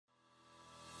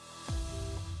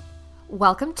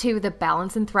Welcome to the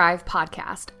Balance and Thrive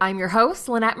podcast. I'm your host,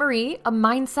 Lynette Marie, a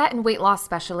mindset and weight loss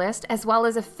specialist, as well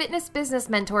as a fitness business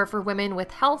mentor for women with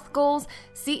health goals,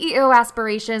 CEO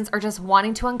aspirations, or just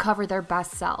wanting to uncover their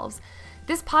best selves.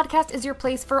 This podcast is your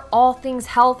place for all things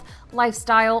health,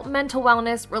 lifestyle, mental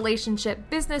wellness, relationship,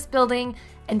 business building,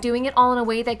 and doing it all in a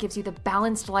way that gives you the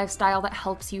balanced lifestyle that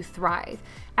helps you thrive.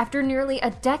 After nearly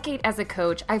a decade as a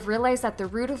coach, I've realized that the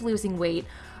root of losing weight,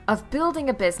 of building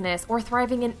a business, or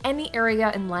thriving in any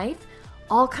area in life,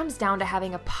 all comes down to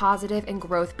having a positive and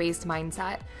growth-based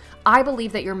mindset. I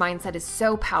believe that your mindset is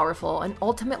so powerful and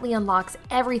ultimately unlocks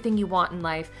everything you want in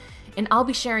life. And I'll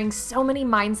be sharing so many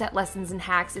mindset lessons and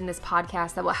hacks in this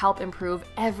podcast that will help improve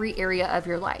every area of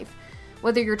your life.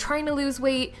 Whether you're trying to lose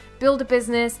weight, build a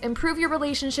business, improve your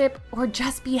relationship, or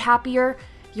just be happier,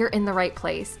 you're in the right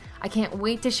place. I can't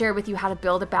wait to share with you how to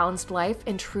build a balanced life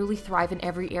and truly thrive in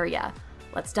every area.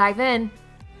 Let's dive in.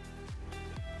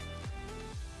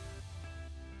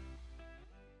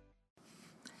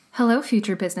 Hello,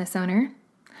 future business owner.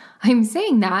 I'm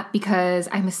saying that because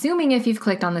I'm assuming if you've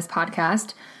clicked on this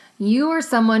podcast, you are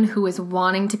someone who is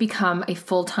wanting to become a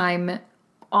full-time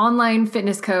online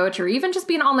fitness coach, or even just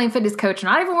be an online fitness coach,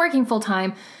 not even working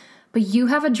full-time, but you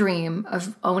have a dream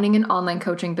of owning an online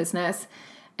coaching business,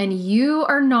 and you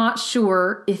are not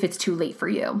sure if it's too late for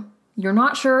you. You're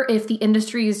not sure if the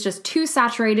industry is just too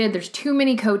saturated, there's too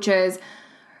many coaches,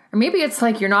 or maybe it's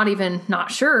like you're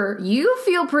not sure. You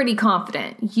feel pretty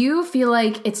confident. You feel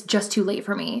like it's just too late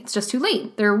for me. It's just too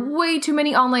late. There are way too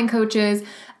many online coaches.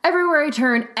 Everywhere I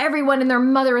turn, everyone and their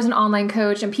mother is an online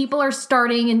coach, and people are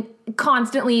starting and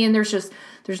constantly, and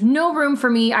there's no room for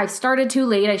me. I've started too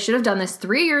late. I should have done this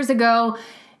 3 years ago,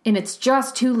 and it's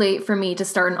just too late for me to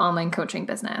start an online coaching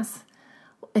business.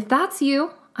 If that's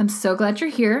you, I'm so glad you're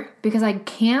here because I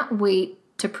can't wait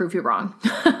to prove you wrong.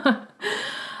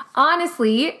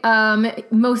 Honestly,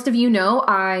 most of you know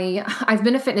I've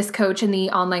been a fitness coach in the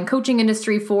online coaching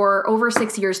industry for over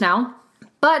 6 years now.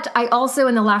 But I also,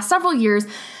 in the last several years,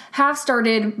 have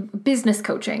started business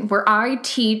coaching, where I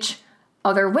teach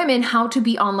other women how to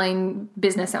be online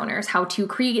business owners, how to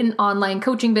create an online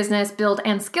coaching business, build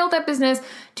and scale that business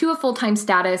to a full-time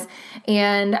status.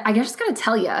 And I just gotta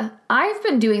tell you, I've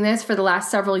been doing this for the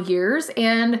last several years,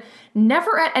 and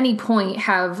never at any point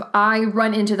have I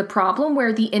run into the problem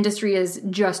where the industry is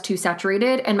just too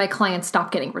saturated and my clients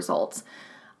stop getting results.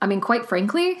 I mean, quite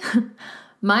frankly,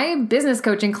 my business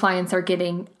coaching clients are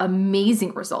getting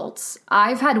amazing results.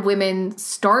 I've had women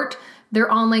start their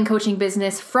online coaching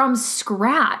business from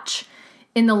scratch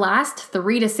in the last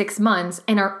 3 to 6 months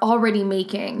and are already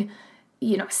making,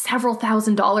 several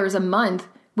 $1,000s a month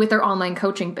with their online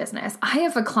coaching business. I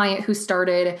have a client who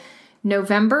started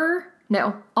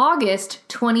August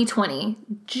 2020,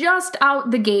 just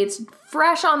out the gates,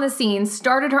 fresh on the scene,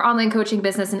 started her online coaching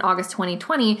business in August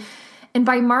 2020. And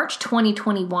by March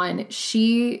 2021, I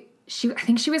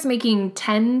think she was making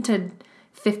 $10,000 to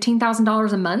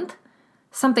 $15,000 a month,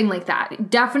 something like that.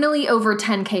 Definitely over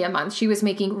 $10K a month. She was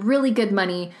making really good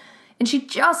money, and she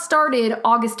just started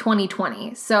August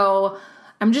 2020. So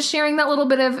I'm just sharing that little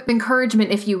bit of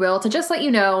encouragement, if you will, to just let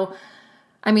you know.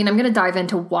 I mean, I'm going to dive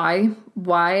into why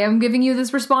I'm giving you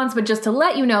this response, but just to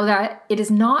let you know that it is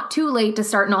not too late to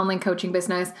start an online coaching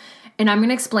business. And I'm going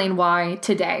to explain why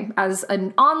today. As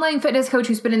an online fitness coach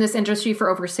who's been in this industry for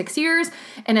over 6 years,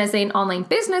 and as an online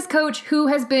business coach who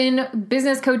has been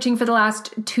business coaching for the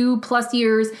last 2+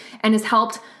 years and has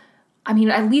helped,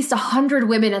 at least 100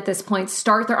 women at this point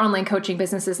start their online coaching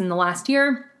businesses in the last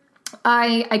year.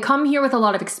 I come here with a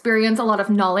lot of experience, a lot of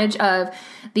knowledge of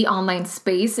the online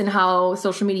space and how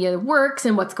social media works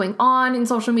and what's going on in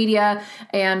social media,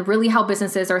 and really how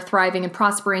businesses are thriving and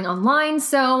prospering online.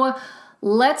 So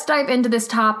let's dive into this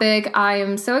topic. I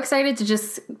am so excited to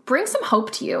just bring some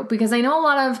hope to you, because I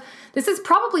know this is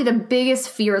probably the biggest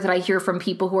fear that I hear from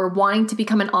people who are wanting to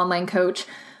become an online coach.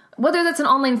 Whether that's an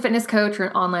online fitness coach or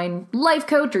an online life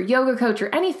coach or yoga coach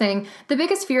or anything, the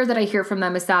biggest fear that I hear from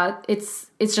them is that it's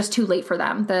just too late for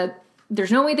them, that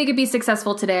there's no way they could be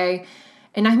successful today.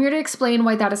 And I'm here to explain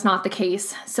why that is not the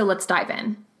case. So let's dive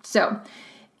in. So,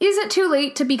 is it too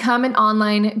late to become an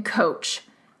online coach?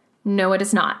 No, it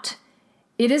is not.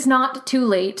 It is not too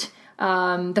late.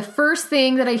 The first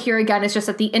thing that I hear again is just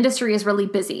that the industry is really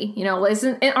busy.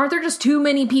 Aren't there just too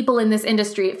many people in this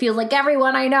industry? It feels like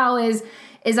everyone I know is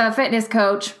a fitness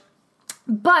coach,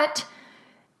 but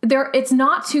it's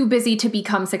not too busy to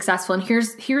become successful. And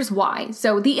here's why.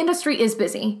 So the industry is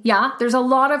busy. Yeah, there's a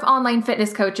lot of online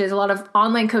fitness coaches, a lot of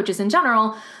online coaches in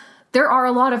general. There are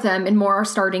a lot of them, and more are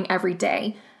starting every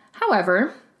day.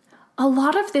 However, a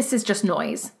lot of this is just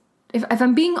noise. if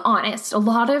I'm being honest, a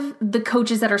lot of the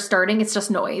coaches that are starting, it's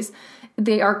just noise.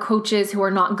 They are coaches who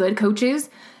are not good coaches.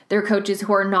 They're coaches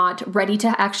who are not ready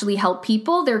to actually help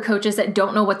people. They're coaches that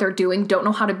don't know what they're doing, don't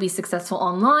know how to be successful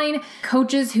online.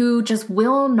 Coaches who just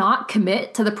will not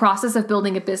commit to the process of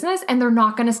building a business, and they're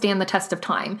not going to stand the test of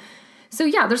time. So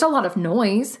yeah, there's a lot of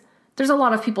noise. There's a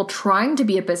lot of people trying to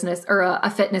be a business or a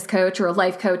fitness coach or a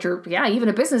life coach or even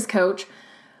a business coach.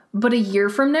 But a year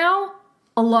from now,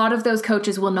 a lot of those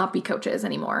coaches will not be coaches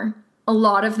anymore. A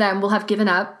lot of them will have given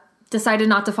up, decided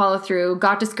not to follow through,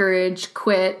 got discouraged,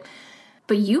 quit.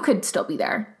 But you could still be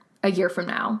there a year from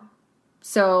now.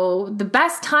 So the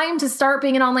best time to start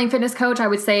being an online fitness coach, I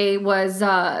would say, was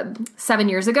 7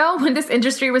 years ago when this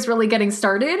industry was really getting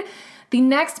started. The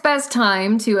next best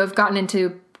time to have gotten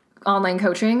into online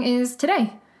coaching is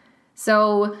today.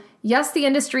 So yes, the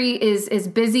industry is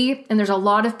busy and there's a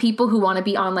lot of people who want to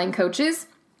be online coaches.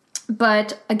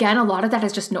 But again, a lot of that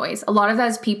is just noise. A lot of that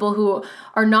is people who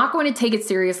are not going to take it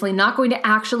seriously, not going to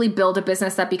actually build a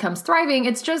business that becomes thriving.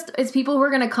 It's people who are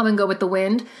going to come and go with the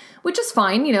wind, which is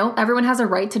fine. Everyone has a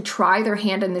right to try their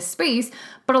hand in this space,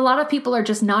 but a lot of people are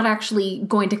just not actually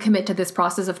going to commit to this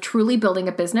process of truly building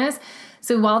a business.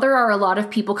 So while there are a lot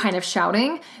of people kind of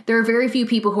shouting, there are very few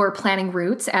people who are planning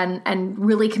routes and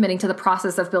really committing to the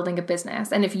process of building a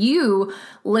business. And if you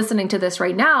listening to this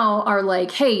right now are like,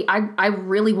 hey, I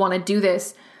really want to do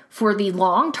this for the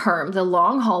long term, the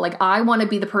long haul. Like I want to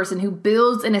be the person who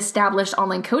builds an established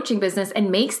online coaching business and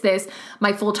makes this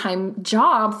my full-time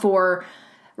job for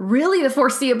really the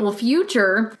foreseeable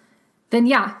future, then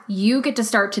yeah, you get to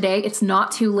start today. It's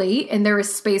not too late, and there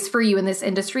is space for you in this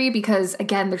industry because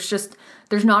again,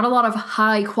 there's not a lot of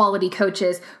high quality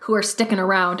coaches who are sticking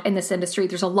around in this industry.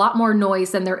 There's a lot more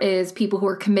noise than there is people who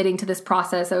are committing to this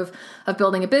process of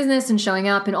building a business and showing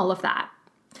up and all of that.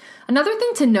 Another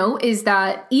thing to note is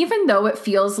that even though it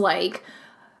feels like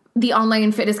the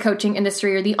online fitness coaching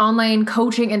industry or the online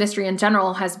coaching industry in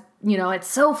general has, it's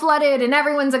so flooded and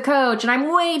everyone's a coach and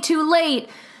I'm way too late,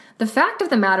 the fact of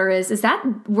the matter is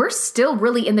that we're still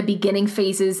really in the beginning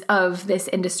phases of this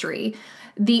industry.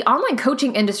 The online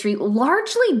coaching industry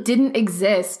largely didn't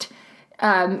exist,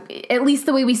 at least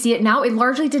the way we see it now. It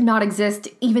largely did not exist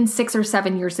even 6 or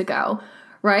 7 years ago,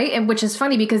 right? And which is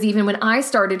funny because even when I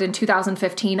started in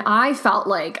 2015, I felt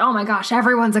like, oh my gosh,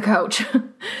 everyone's a coach,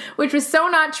 which was so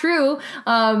not true.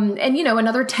 And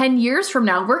another 10 years from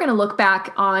now, we're going to look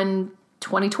back on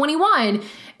 2021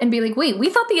 and be like, wait, we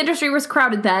thought the industry was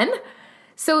crowded then.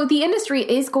 So the industry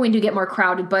is going to get more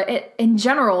crowded, but in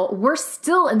general, we're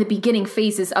still in the beginning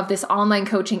phases of this online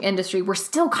coaching industry. We're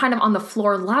still kind of on the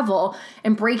floor level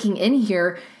and breaking in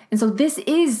here. And so this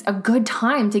is a good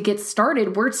time to get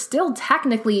started. We're still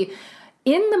technically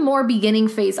in the more beginning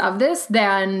phase of this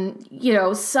than,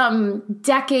 some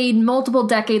multiple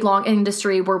decade long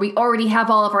industry where we already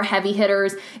have all of our heavy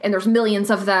hitters and there's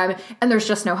millions of them and there's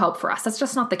just no help for us. That's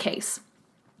just not the case.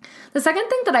 The second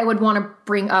thing that I would want to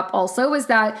bring up also is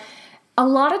that a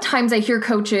lot of times I hear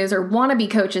coaches or wannabe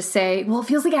coaches say, well, it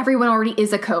feels like everyone already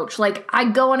is a coach. Like I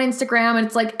go on Instagram and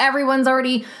it's like everyone's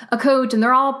already a coach and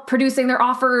they're all producing their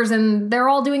offers and they're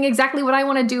all doing exactly what I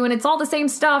want to do and it's all the same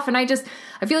stuff. And I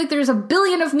feel like there's a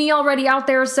billion of me already out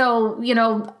there. So,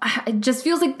 it just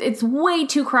feels like it's way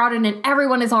too crowded and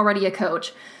everyone is already a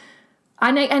coach.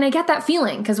 And I get that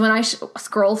feeling because when I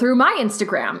scroll through my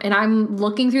Instagram and I'm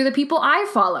looking through the people I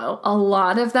follow, a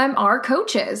lot of them are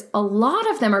coaches. A lot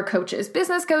of them are coaches,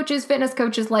 business coaches, fitness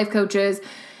coaches, life coaches.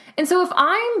 And so if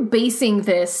I'm basing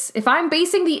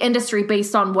the industry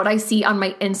based on what I see on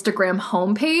my Instagram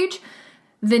homepage,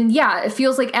 then yeah, it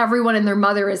feels like everyone and their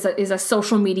mother is a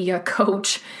social media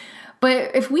coach.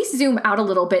 But if we zoom out a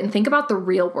little bit and think about the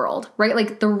real world, right?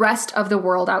 Like the rest of the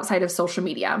world outside of social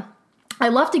media. I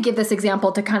love to give this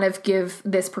example to kind of give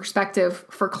this perspective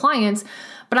for clients,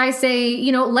 but I say,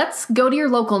 let's go to your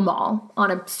local mall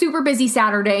on a super busy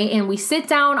Saturday and we sit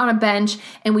down on a bench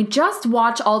and we just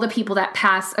watch all the people that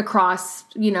pass across,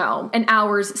 an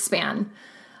hour's span.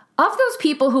 Of those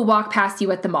people who walk past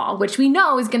you at the mall, which we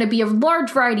know is going to be a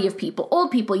large variety of people, old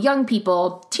people, young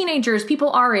people, teenagers, people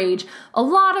our age, a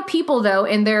lot of people though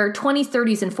in their 20s,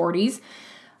 30s, and 40s,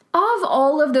 of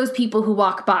all of those people who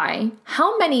walk by,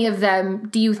 how many of them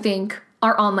do you think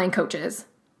are online coaches?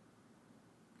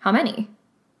 How many?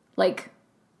 Like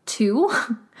 2?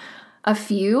 A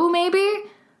few, maybe?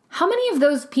 How many of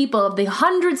those people, of the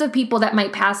hundreds of people that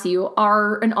might pass you,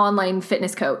 are an online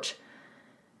fitness coach?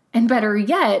 And better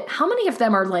yet, how many of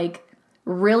them are like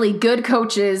really good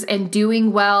coaches and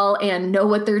doing well and know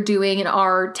what they're doing and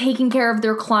are taking care of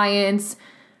their clients?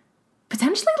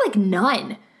 Potentially like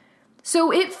none.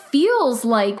 So it feels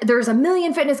like there's a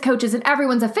million fitness coaches and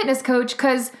everyone's a fitness coach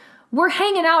because we're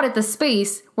hanging out at the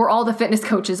space where all the fitness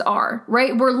coaches are,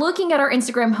 right? We're looking at our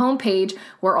Instagram homepage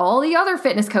where all the other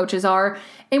fitness coaches are,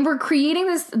 and we're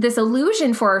creating this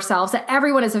illusion for ourselves that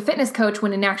everyone is a fitness coach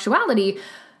when in actuality,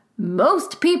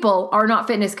 most people are not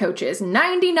fitness coaches.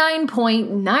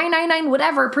 99.999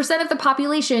 whatever percent of the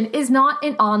population is not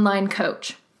an online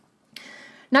coach.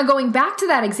 Now, going back to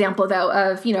that example, though,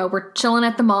 of, we're chilling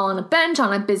at the mall on a bench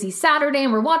on a busy Saturday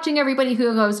and we're watching everybody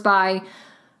who goes by.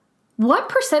 What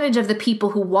percentage of the people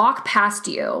who walk past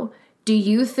you do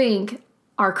you think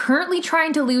are currently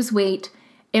trying to lose weight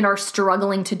and are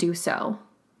struggling to do so?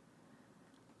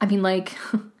 I mean, like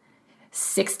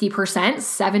 60%,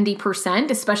 70%,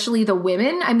 especially the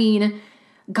women. I mean,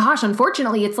 gosh,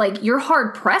 unfortunately, it's like you're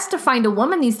hard pressed to find a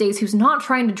woman these days who's not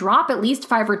trying to drop at least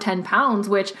 5 or 10 pounds,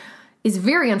 which is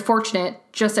very unfortunate,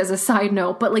 just as a side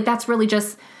note. But like, that's really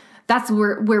just, that's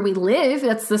where we live.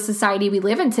 That's the society we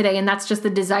live in today. And that's just the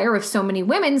desire of so many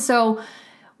women. So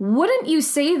wouldn't you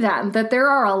say then that there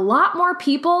are a lot more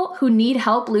people who need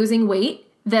help losing weight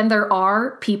than there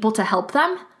are people to help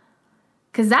them?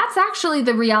 Because that's actually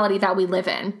the reality that we live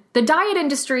in. The diet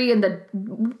industry and the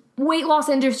weight loss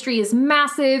industry is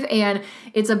massive, and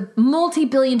it's a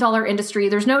multi-billion-dollar industry.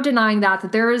 There's no denying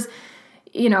that there is,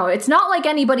 it's not like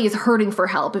anybody is hurting for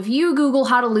help. If you Google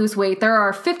how to lose weight, there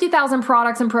are 50,000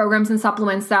 products and programs and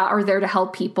supplements that are there to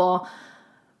help people.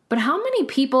 But how many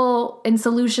people and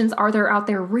solutions are there out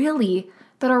there really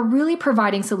that are really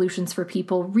providing solutions for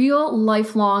people, real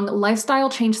lifelong lifestyle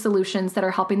change solutions that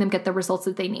are helping them get the results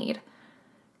that they need?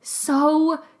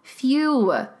 So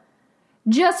few.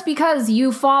 Just because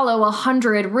you follow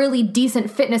 100 really decent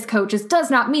fitness coaches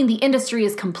does not mean the industry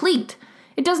is complete.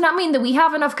 It does not mean that we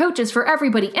have enough coaches for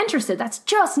everybody interested. That's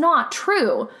just not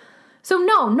true. So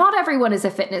no, not everyone is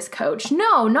a fitness coach.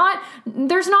 No,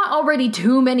 there's not already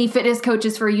too many fitness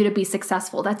coaches for you to be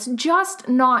successful. That's just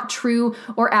not true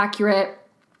or accurate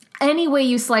any way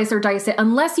you slice or dice it,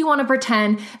 unless you want to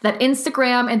pretend that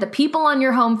Instagram and the people on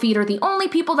your home feed are the only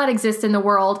people that exist in the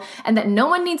world and that no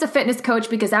one needs a fitness coach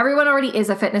because everyone already is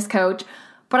a fitness coach.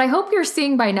 But I hope you're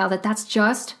seeing by now that that's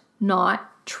just not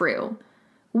true.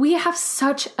 We have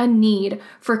such a need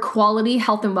for quality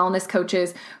health and wellness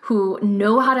coaches who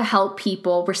know how to help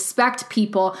people, respect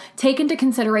people, take into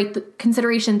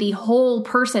consideration the whole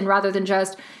person rather than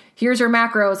just, here's your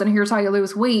macros and here's how you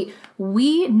lose weight.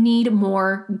 We need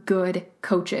more good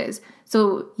coaches.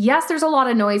 So yes, there's a lot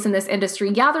of noise in this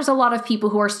industry. Yeah, there's a lot of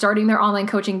people who are starting their online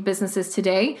coaching businesses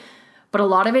today, but a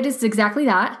lot of it is exactly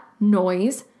that,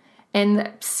 noise. And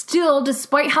still,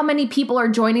 despite how many people are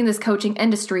joining this coaching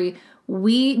industry,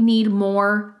 we need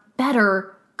more,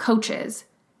 better coaches.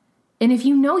 And if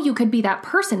you know you could be that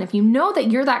person, if you know that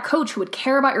you're that coach who would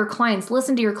care about your clients,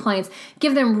 listen to your clients,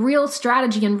 give them real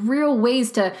strategy and real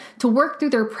ways to work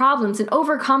through their problems and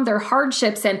overcome their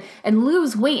hardships and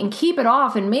lose weight and keep it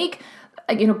off and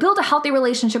build a healthy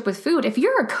relationship with food. If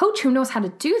you're a coach who knows how to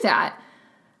do that,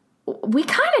 we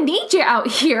kind of need you out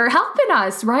here helping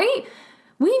us, right?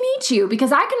 We need you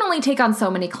because I can only take on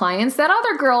so many clients. That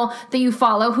other girl that you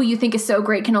follow who you think is so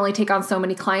great can only take on so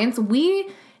many clients. We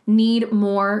need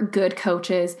more good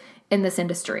coaches in this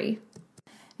industry.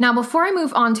 Now, before I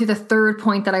move on to the third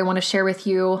point that I want to share with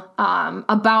you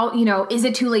about, is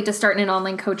it too late to start an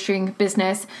online coaching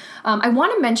business? I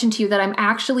want to mention to you that I'm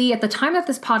actually, at the time that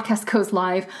this podcast goes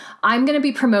live, I'm going to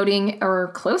be promoting,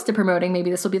 or close to promoting, maybe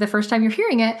this will be the first time you're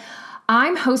hearing it,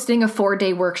 I'm hosting a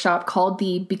 4-day workshop called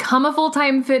the Become a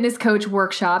Full-Time Fitness Coach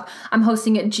Workshop. I'm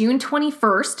hosting it June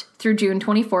 21st through June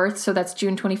 24th. So that's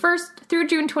June 21st through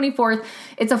June 24th.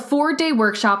 It's a 4-day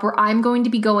workshop where I'm going to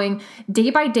be going day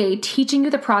by day, teaching you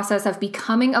the process of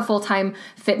becoming a full-time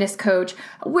fitness coach,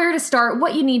 where to start,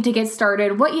 what you need to get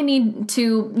started, what you need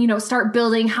to, start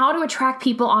building, how to attract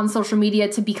people on social media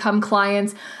to become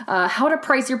clients, how to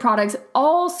price your products,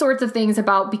 all sorts of things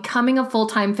about becoming a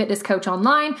full-time fitness coach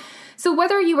online. So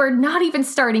whether you are not even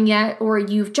starting yet, or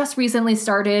you've just recently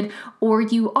started, or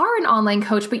you are an online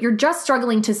coach, but you're just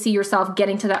struggling to see yourself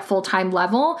getting to that full-time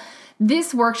level,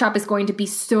 this workshop is going to be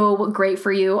so great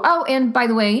for you. Oh, and by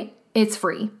the way, it's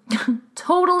free.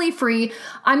 Totally free.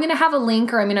 I'm going to have a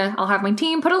link, or I'll have my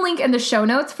team put a link in the show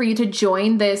notes for you to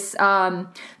join this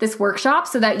workshop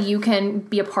so that you can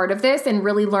be a part of this and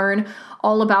really learn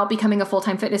all about becoming a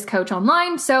full-time fitness coach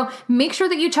online. So make sure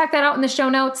that you check that out in the show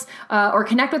notes, or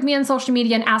connect with me on social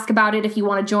media and ask about it if you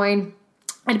want to join.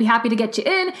 I'd be happy to get you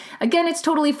in. Again, it's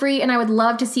totally free, and I would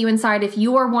love to see you inside. If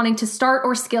you are wanting to start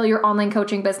or scale your online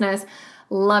coaching business,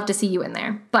 love to see you in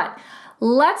there. But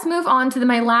let's move on to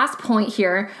my last point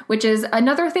here, which is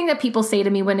another thing that people say to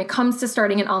me when it comes to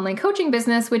starting an online coaching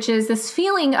business, which is this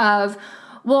feeling of,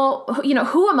 well,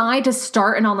 who am I to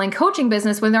start an online coaching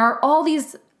business when there are all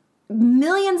these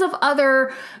millions of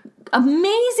other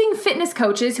amazing fitness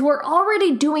coaches who are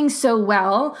already doing so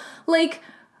well?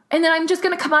 And then I'm just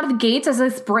going to come out of the gates as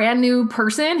this brand new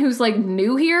person who's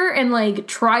new here and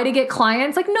try to get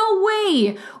clients. No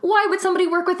way. Why would somebody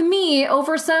work with me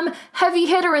over some heavy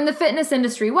hitter in the fitness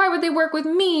industry? Why would they work with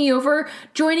me over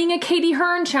joining a Katie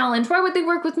Hearn challenge? Why would they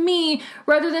work with me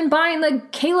rather than buying the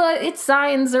Kayla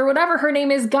Itzines or whatever her name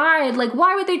is guide?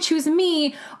 Why would they choose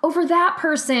me over that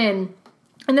person?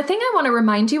 And the thing I want to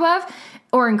remind you of,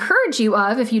 or encourage you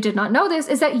of, if you did not know this,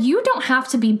 is that you don't have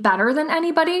to be better than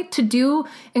anybody to do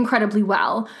incredibly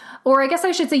well. Or I guess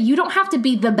I should say, you don't have to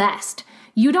be the best.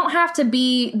 You don't have to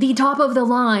be the top of the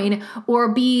line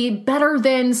or be better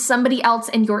than somebody else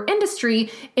in your industry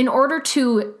in order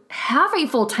to have a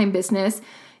full-time business.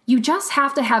 You just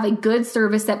have to have a good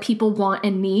service that people want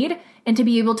and need and to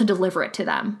be able to deliver it to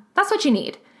them. That's what you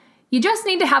need. You just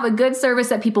need to have a good service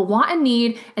that people want and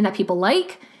need and that people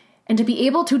like, and to be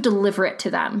able to deliver it to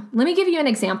them. Let me give you an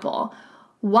example.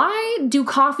 Why do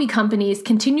coffee companies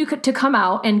continue to come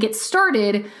out and get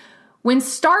started when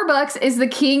Starbucks is the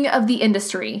king of the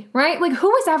industry, right?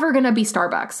 Who is ever going to be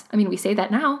Starbucks? I mean, we say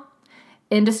that now.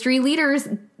 Industry leaders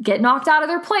get knocked out of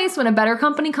their place when a better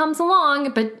company comes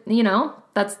along, but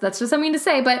that's just something to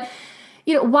say. But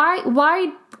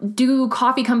why do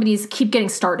coffee companies keep getting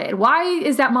started? Why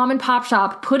is that mom and pop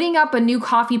shop putting up a new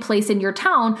coffee place in your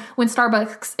town when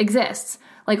Starbucks exists?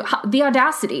 The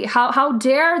audacity. How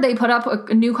dare they put up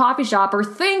a new coffee shop or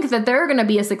think that they're going to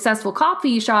be a successful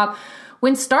coffee shop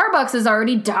when Starbucks is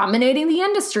already dominating the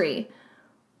industry?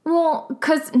 Well,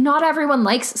 because not everyone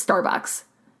likes Starbucks.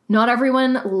 Not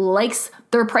everyone likes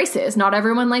their prices. Not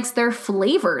everyone likes their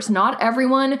flavors. Not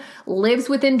everyone lives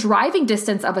within driving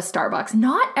distance of a Starbucks.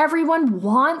 Not everyone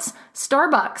wants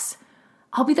Starbucks.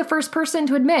 I'll be the first person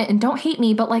to admit, and don't hate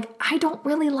me, but I don't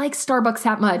really like Starbucks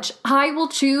that much. I will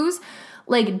choose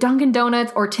Dunkin'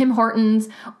 Donuts or Tim Hortons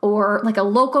or a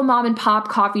local mom and pop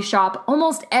coffee shop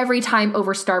almost every time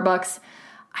over Starbucks.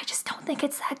 I just don't think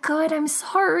it's that good. I'm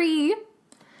sorry.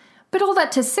 But all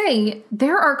that to say,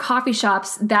 there are coffee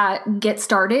shops that get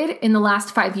started in the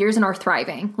last 5 years and are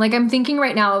thriving. I'm thinking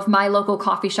right now of my local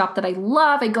coffee shop that I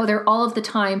love. I go there all of the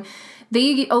time.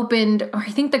 They opened, or I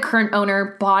think the current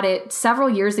owner bought it several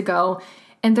years ago,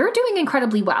 and they're doing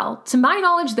incredibly well. To my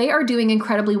knowledge, they are doing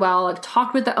incredibly well. I've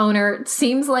talked with the owner. It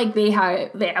seems like they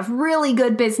have really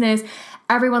good business.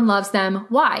 Everyone loves them.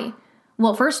 Why?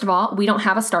 Well, first of all, we don't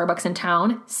have a Starbucks in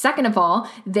town. Second of all,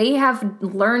 they have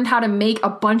learned how to make a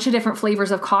bunch of different flavors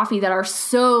of coffee that are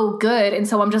so good. And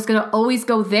so I'm just going to always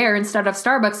go there instead of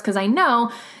Starbucks because I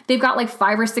know they've got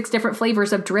 5 or 6 different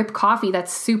flavors of drip coffee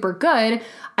that's super good.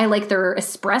 I like their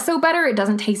espresso better. It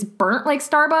doesn't taste burnt like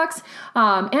Starbucks.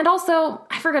 And also,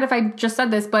 I forget if I just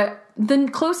said this, but the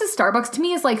closest Starbucks to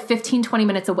me is 15, 20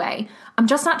 minutes away. I'm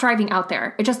just not driving out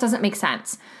there. It just doesn't make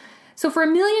sense. So for a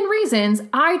million reasons,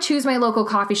 I choose my local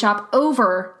coffee shop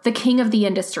over the king of the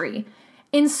industry.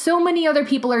 And so many other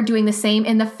people are doing the same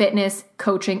in the fitness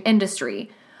coaching industry.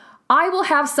 I will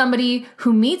have somebody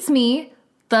who meets me,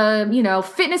 the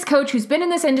fitness coach who's been in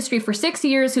this industry for 6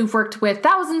 years, who've worked with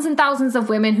thousands and thousands of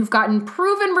women, who've gotten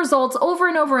proven results over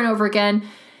and over and over again.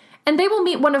 And they will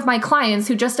meet one of my clients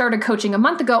who just started coaching a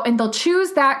month ago, and they'll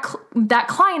choose that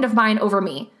client of mine over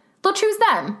me. They'll choose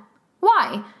them.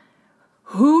 Why?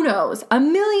 Who knows? A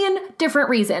million different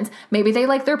reasons. Maybe they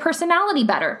like their personality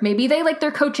better. Maybe they like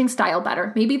their coaching style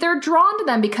better. Maybe they're drawn to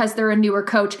them because they're a newer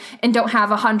coach and don't have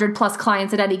 100+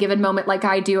 clients at any given moment like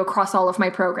I do across all of my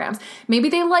programs. Maybe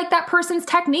they like that person's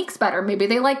techniques better. Maybe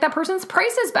they like that person's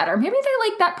prices better. Maybe they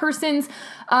like that person's,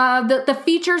 the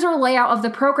features or layout of the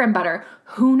program better.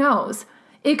 Who knows?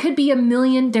 It could be a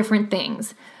million different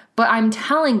things. But I'm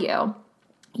telling you,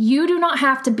 you do not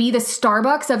have to be the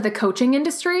Starbucks of the coaching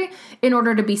industry in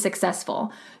order to be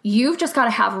successful. You've just got to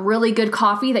have really good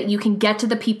coffee that you can get to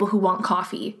the people who want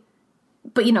coffee.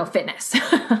 But fitness.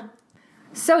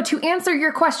 So to answer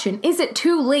your question, is it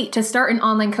too late to start an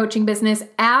online coaching business?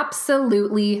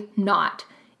 Absolutely not.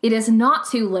 It is not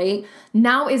too late.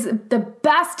 Now is the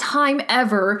best time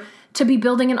ever to be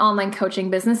building an online coaching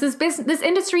business. This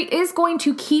industry is going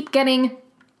to keep getting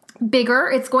bigger.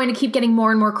 It's going to keep getting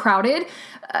more and more crowded.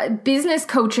 Business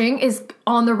coaching is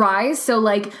on the rise. So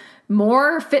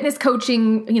more fitness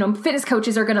coaching, fitness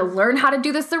coaches are going to learn how to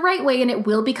do this the right way, and it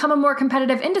will become a more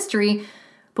competitive industry.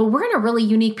 But we're in a really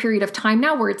unique period of time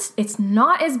now where it's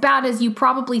not as bad as you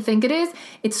probably think it is.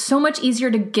 It's so much easier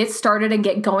to get started and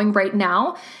get going right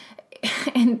now.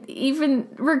 And even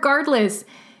regardless,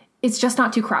 it's just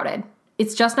not too crowded.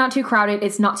 It's just not too crowded.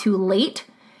 It's not too late.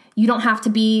 You don't have to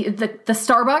be the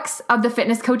Starbucks of the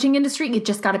fitness coaching industry. You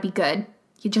just got to be good.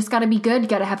 You just got to be good. You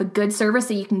got to have a good service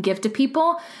that you can give to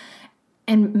people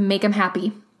and make them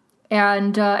happy.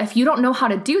 And if you don't know how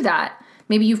to do that,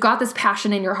 maybe you've got this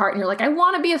passion in your heart and you're like, I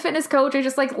want to be a fitness coach. I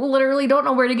just like literally don't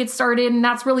know where to get started. And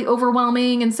that's really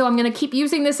overwhelming. And so I'm going to keep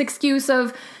using this excuse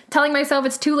of telling myself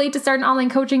it's too late to start an online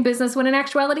coaching business when in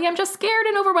actuality, I'm just scared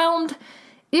and overwhelmed.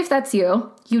 If that's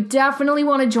you, you definitely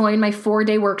want to join my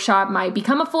 4-day workshop, my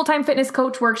Become a Full-Time Fitness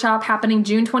Coach workshop happening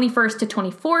June 21st to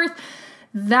 24th.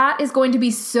 That is going to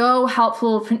be so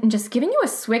helpful in just giving you a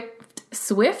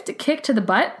swift kick to the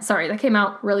butt. Sorry, that came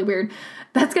out really weird.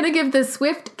 That's going to give the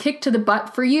swift kick to the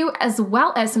butt for you, as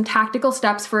well as some tactical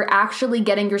steps for actually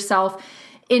getting yourself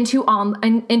into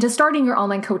starting your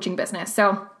online coaching business.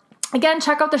 So again,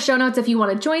 check out the show notes if you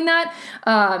want to join that.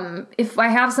 If I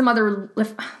have some other,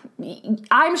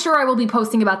 I'm sure I will be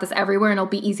posting about this everywhere and it'll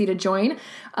be easy to join.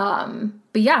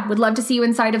 But yeah, would love to see you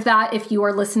inside of that. If you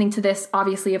are listening to this,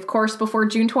 obviously, of course, before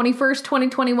June 21st,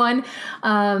 2021.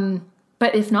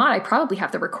 But if not, I probably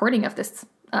have the recording of this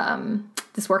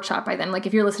workshop by then. Like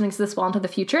if you're listening to this well into the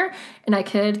future, and I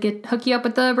could hook you up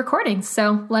with the recording.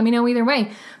 So let me know either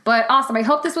way. But awesome. I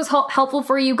hope this was helpful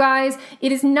for you guys.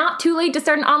 It is not too late to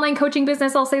start an online coaching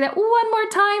business. I'll say that one more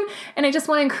time. And I just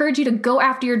want to encourage you to go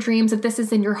after your dreams if this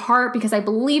is in your heart, because I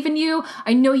believe in you.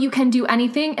 I know you can do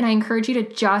anything. And I encourage you to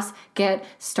just get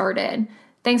started.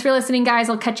 Thanks for listening, guys.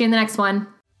 I'll catch you in the next one.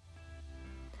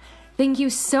 Thank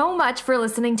you so much for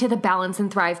listening to the Balance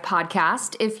and Thrive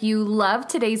podcast. If you loved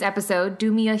today's episode,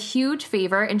 do me a huge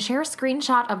favor and share a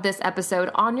screenshot of this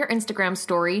episode on your Instagram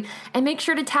story and make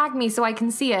sure to tag me so I can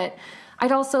see it.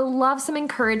 I'd also love some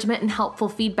encouragement and helpful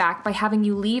feedback by having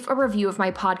you leave a review of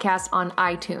my podcast on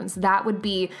iTunes. That would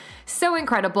be so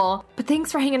incredible. But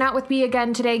thanks for hanging out with me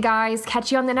again today, guys.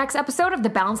 Catch you on the next episode of the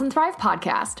Balance and Thrive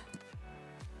podcast.